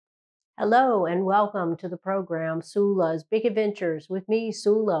Hello and welcome to the program Sula's Big Adventures with me,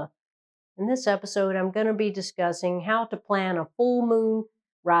 Sula. In this episode, I'm going to be discussing how to plan a full moon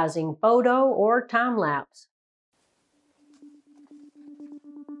rising photo or time lapse.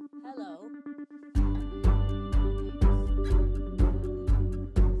 Hello.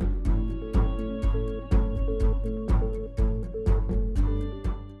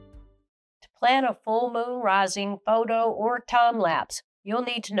 To plan a full moon rising photo or time lapse, you'll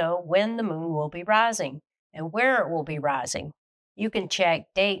need to know when the moon will be rising and where it will be rising. You can check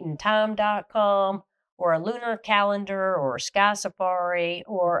dateandtime.com or a lunar calendar or Sky Safari,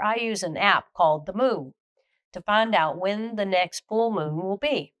 or I use an app called The Moon to find out when the next full moon will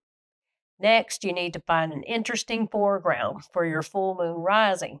be. Next, you need to find an interesting foreground for your full moon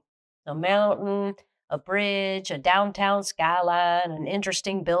rising. A mountain, a bridge, a downtown skyline, an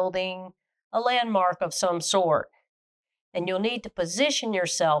interesting building, a landmark of some sort. And you'll need to position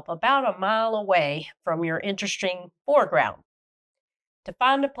yourself about a mile away from your interesting foreground. To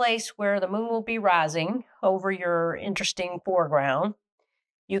find a place where the moon will be rising over your interesting foreground,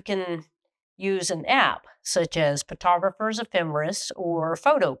 you can use an app such as Photographer's Ephemeris or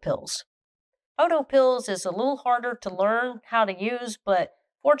PhotoPills. PhotoPills is a little harder to learn how to use, but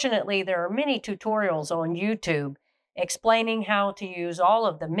fortunately there are many tutorials on YouTube explaining how to use all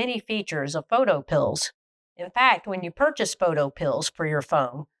of the many features of PhotoPills. In fact, when you purchase PhotoPills for your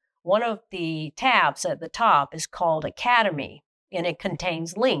phone, one of the tabs at the top is called Academy, and it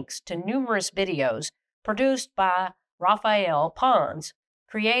contains links to numerous videos produced by Raphael Pons,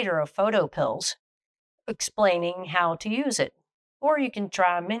 creator of PhotoPills, explaining how to use it. Or you can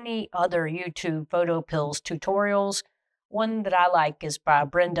try many other YouTube PhotoPills tutorials. One that I like is by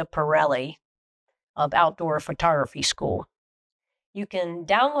Brenda Pirelli of Outdoor Photography School. You can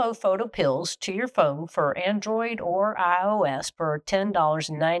download PhotoPills to your phone for Android or iOS for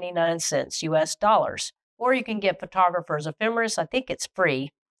 $10.99 US dollars. Or you can get Photographer's Ephemeris. I think it's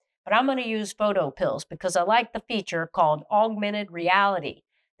free. But I'm going to use PhotoPills because I like the feature called Augmented Reality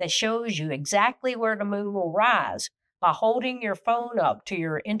that shows you exactly where the moon will rise by holding your phone up to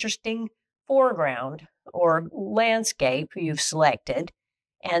your interesting foreground or landscape you've selected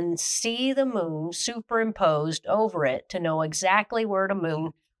and see the moon superimposed over it to know exactly where the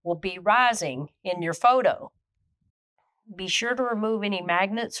moon will be rising in your photo. Be sure to remove any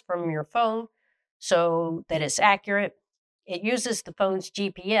magnets from your phone so that it's accurate. It uses the phone's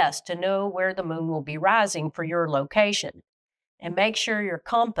GPS to know where the moon will be rising for your location. And make sure your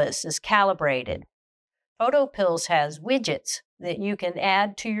compass is calibrated. PhotoPills has widgets that you can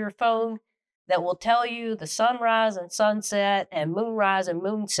add to your phone that will tell you the sunrise and sunset and moonrise and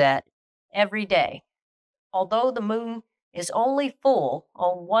moonset every day. Although the moon is only full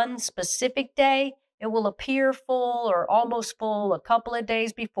on one specific day, it will appear full or almost full a couple of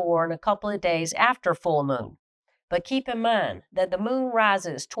days before and a couple of days after full moon. But keep in mind that the moon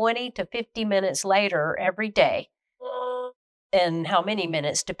rises 20 to 50 minutes later every day. And how many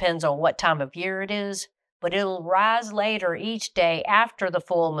minutes depends on what time of year it is, but it'll rise later each day after the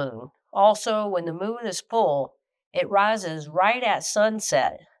full moon. Also, when the moon is full, it rises right at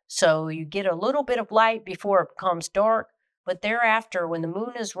sunset, so you get a little bit of light before it becomes dark, but thereafter, when the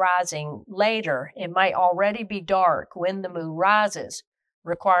moon is rising later, it might already be dark when the moon rises,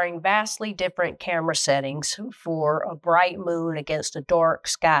 requiring vastly different camera settings for a bright moon against a dark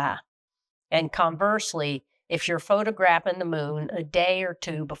sky. And conversely, if you're photographing the moon a day or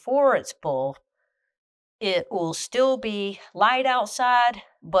two before it's full, it will still be light outside,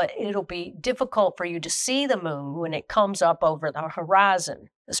 but it'll be difficult for you to see the moon when it comes up over the horizon,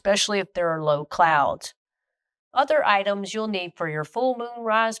 especially if there are low clouds. Other items you'll need for your full moon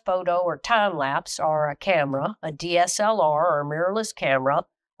rise photo or time lapse are a camera, a DSLR or mirrorless camera,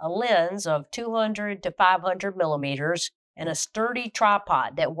 a lens of 200 to 500 millimeters, and a sturdy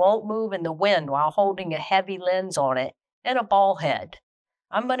tripod that won't move in the wind while holding a heavy lens on it, and a ball head.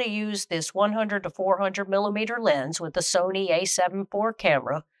 I'm going to use this 100 to 400 millimeter lens with the Sony a7 IV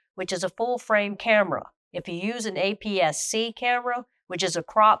camera, which is a full frame camera. If you use an APS-C camera, which is a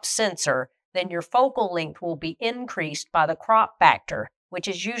crop sensor, then your focal length will be increased by the crop factor, which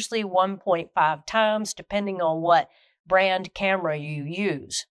is usually 1.5 times depending on what brand camera you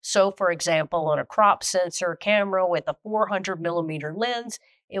use. So, for example, on a crop sensor camera with a 400 millimeter lens,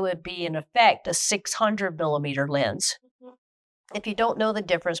 it would be in effect a 600 millimeter lens. If you don't know the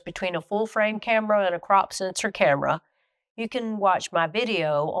difference between a full-frame camera and a crop sensor camera, you can watch my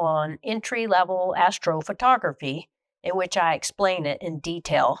video on entry-level astrophotography, in which I explain it in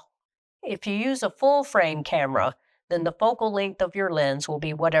detail. If you use a full-frame camera, then the focal length of your lens will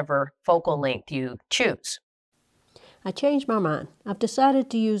be whatever focal length you choose. I changed my mind. I've decided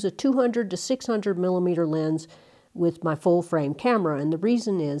to use a 200 to 600 millimeter lens with my full frame camera, and the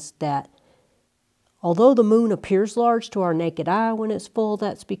reason is that although the moon appears large to our naked eye when it's full,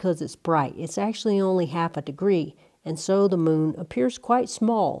 that's because it's bright. It's actually only half a degree, and so the moon appears quite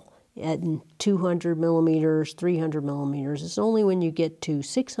small at 200 millimeters, 300 millimeters. It's only when you get to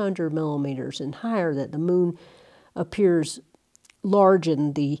 600 millimeters and higher that the moon appears large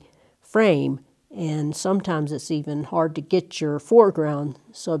in the frame, and sometimes it's even hard to get your foreground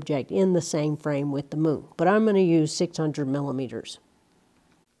subject in the same frame with the moon. But I'm going to use 600 millimeters.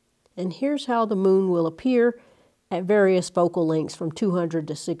 And here's how the moon will appear at various focal lengths from 200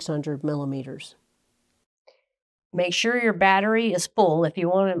 to 600 millimeters. Make sure your battery is full if you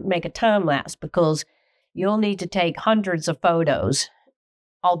want to make a time lapse, because you'll need to take hundreds of photos.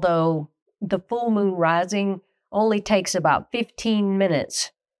 Although the full moon rising only takes about 15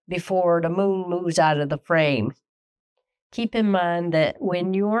 minutes before the moon moves out of the frame. Keep in mind that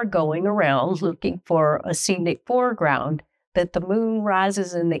when you are going around looking for a scenic foreground, that the moon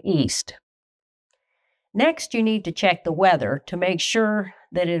rises in the east. Next, you need to check the weather to make sure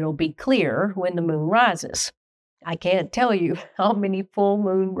that it'll be clear when the moon rises. I can't tell you how many full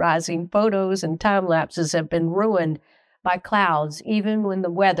moon rising photos and time lapses have been ruined by clouds, even when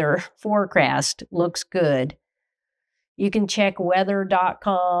the weather forecast looks good. You can check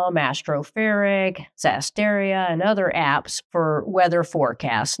weather.com, Astropheric, Zasteria, and other apps for weather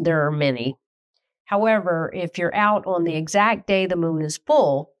forecasts. There are many. However, if you're out on the exact day the moon is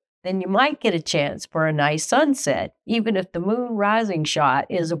full, then you might get a chance for a nice sunset, even if the moon rising shot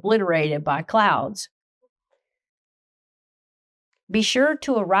is obliterated by clouds. Be sure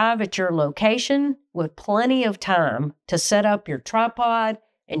to arrive at your location with plenty of time to set up your tripod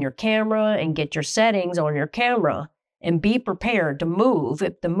and your camera and get your settings on your camera, and be prepared to move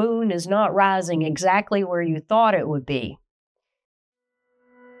if the moon is not rising exactly where you thought it would be.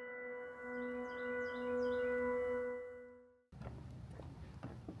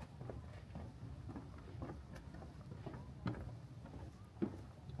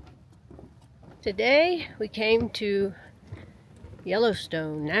 Today we came to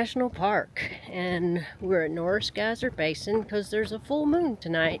Yellowstone National Park, and we're at Norris Geyser Basin because there's a full moon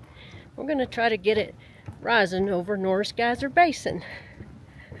tonight. We're going to try to get it rising over Norris Geyser Basin,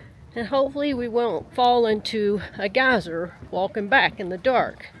 and hopefully we won't fall into a geyser walking back in the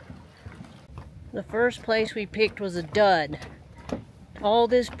dark. The first place we picked was a dud. All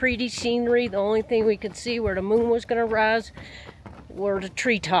this pretty scenery, the only thing we could see where the moon was going to rise were the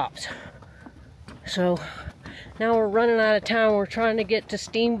treetops. So now we're running out of time. We're trying to get to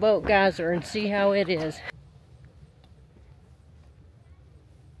Steamboat Geyser and see how it is.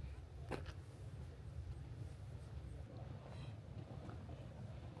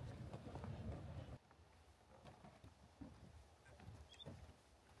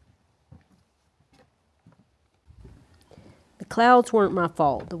 The clouds weren't my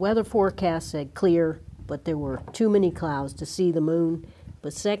fault. The weather forecast said clear, but there were too many clouds to see the moon.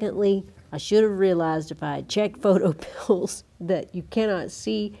 But secondly, I should have realized if I had checked photo pills that you cannot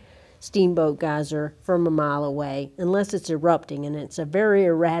see Steamboat Geyser from a mile away unless it's erupting, and it's a very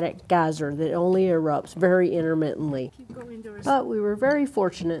erratic geyser that only erupts very intermittently. But we were very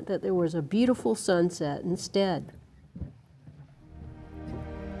fortunate that there was a beautiful sunset instead.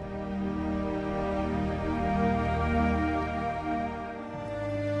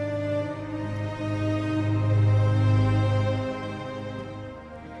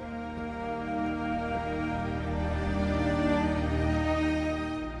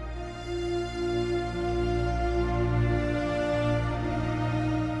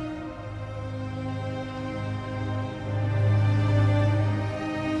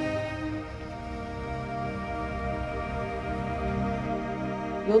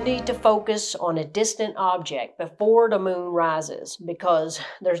 You'll need to focus on a distant object before the moon rises, because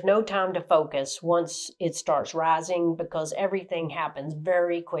there's no time to focus once it starts rising, because everything happens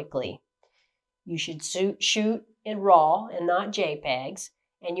very quickly. You should shoot in RAW and not JPEGs,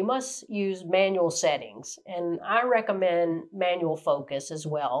 and you must use manual settings. And I recommend manual focus as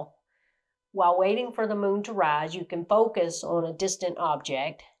well. While waiting for the moon to rise, you can focus on a distant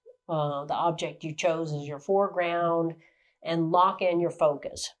object, the object you chose as your foreground, and lock in your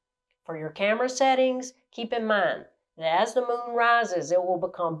focus. For your camera settings, keep in mind that as the moon rises, it will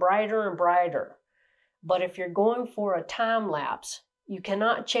become brighter and brighter. But if you're going for a time lapse, you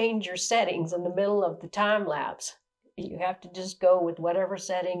cannot change your settings in the middle of the time lapse. You have to just go with whatever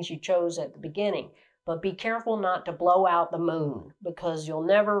settings you chose at the beginning. But be careful not to blow out the moon, because you'll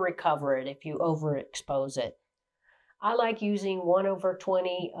never recover it if you overexpose it. I like using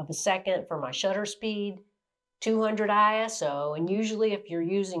 1/20 of a second for my shutter speed, 200 ISO, and usually if you're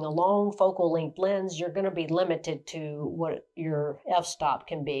using a long focal length lens, you're going to be limited to what your f-stop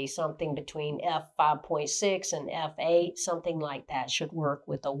can be. Something between f5.6 and f8, something like that should work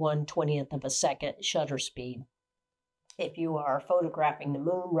with a 1/20th of a second shutter speed if you are photographing the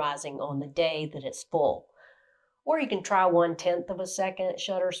moon rising on the day that it's full. Or you can try 1/10 of a second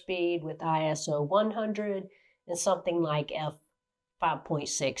shutter speed with ISO 100 and something like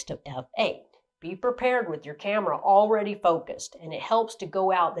f5.6 to f8. Be prepared with your camera already focused, and it helps to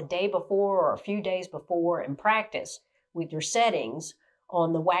go out the day before or a few days before and practice with your settings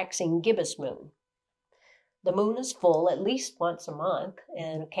on the waxing gibbous moon. The moon is full at least once a month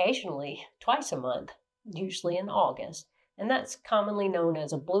and occasionally twice a month, usually in August, and that's commonly known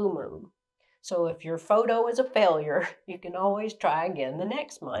as a blue moon. So if your photo is a failure, you can always try again the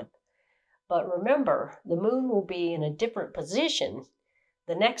next month. But remember, the moon will be in a different position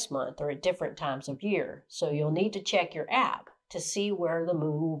the next month or at different times of year. So you'll need to check your app to see where the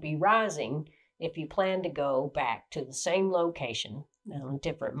moon will be rising if you plan to go back to the same location in a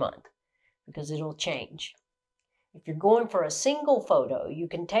different month, because it'll change. If you're going for a single photo, you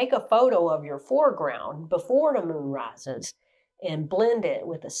can take a photo of your foreground before the moon rises and blend it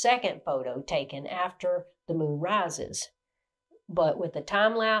with a second photo taken after the moon rises. But with a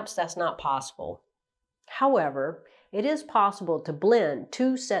time lapse, that's not possible. However, it is possible to blend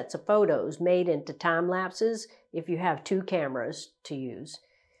two sets of photos made into time lapses if you have two cameras to use.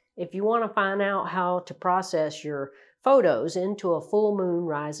 If you want to find out how to process your photos into a full moon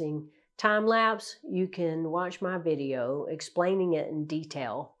rising time lapse, you can watch my video explaining it in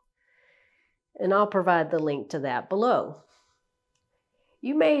detail, and I'll provide the link to that below.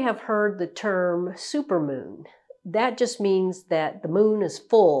 You may have heard the term supermoon. That just means that the moon is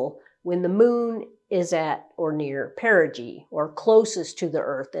full when the moon is at or near perigee, or closest to the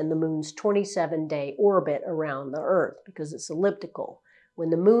Earth in the moon's 27-day orbit around the Earth, because it's elliptical. When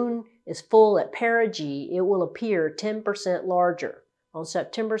the moon is full at perigee, it will appear 10% larger. On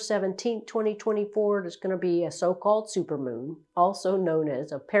September 17, 2024, there's going to be a so-called supermoon, also known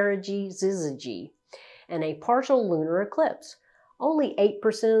as a perigee syzygy, and a partial lunar eclipse. Only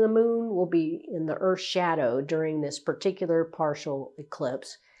 8% of the moon will be in the Earth's shadow during this particular partial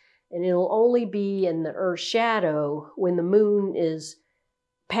eclipse, and it'll only be in the Earth's shadow when the moon is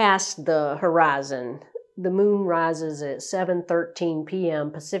past the horizon. The moon rises at 7:13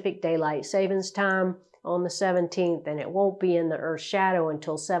 p.m. Pacific Daylight Savings Time on the 17th, and it won't be in the Earth's shadow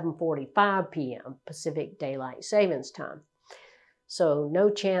until 7:45 p.m. Pacific Daylight Savings Time. So no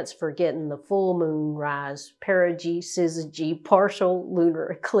chance for getting the full moon rise, perigee, syzygy, partial lunar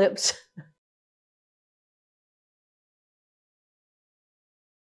eclipse.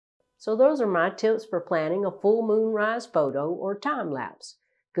 So those are my tips for planning a full moon rise photo or time lapse.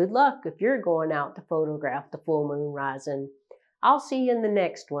 Good luck if you're going out to photograph the full moon rising. I'll see you in the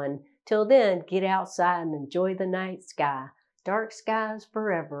next one. Till then, get outside and enjoy the night sky. Dark skies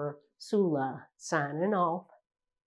forever. Sula signing off.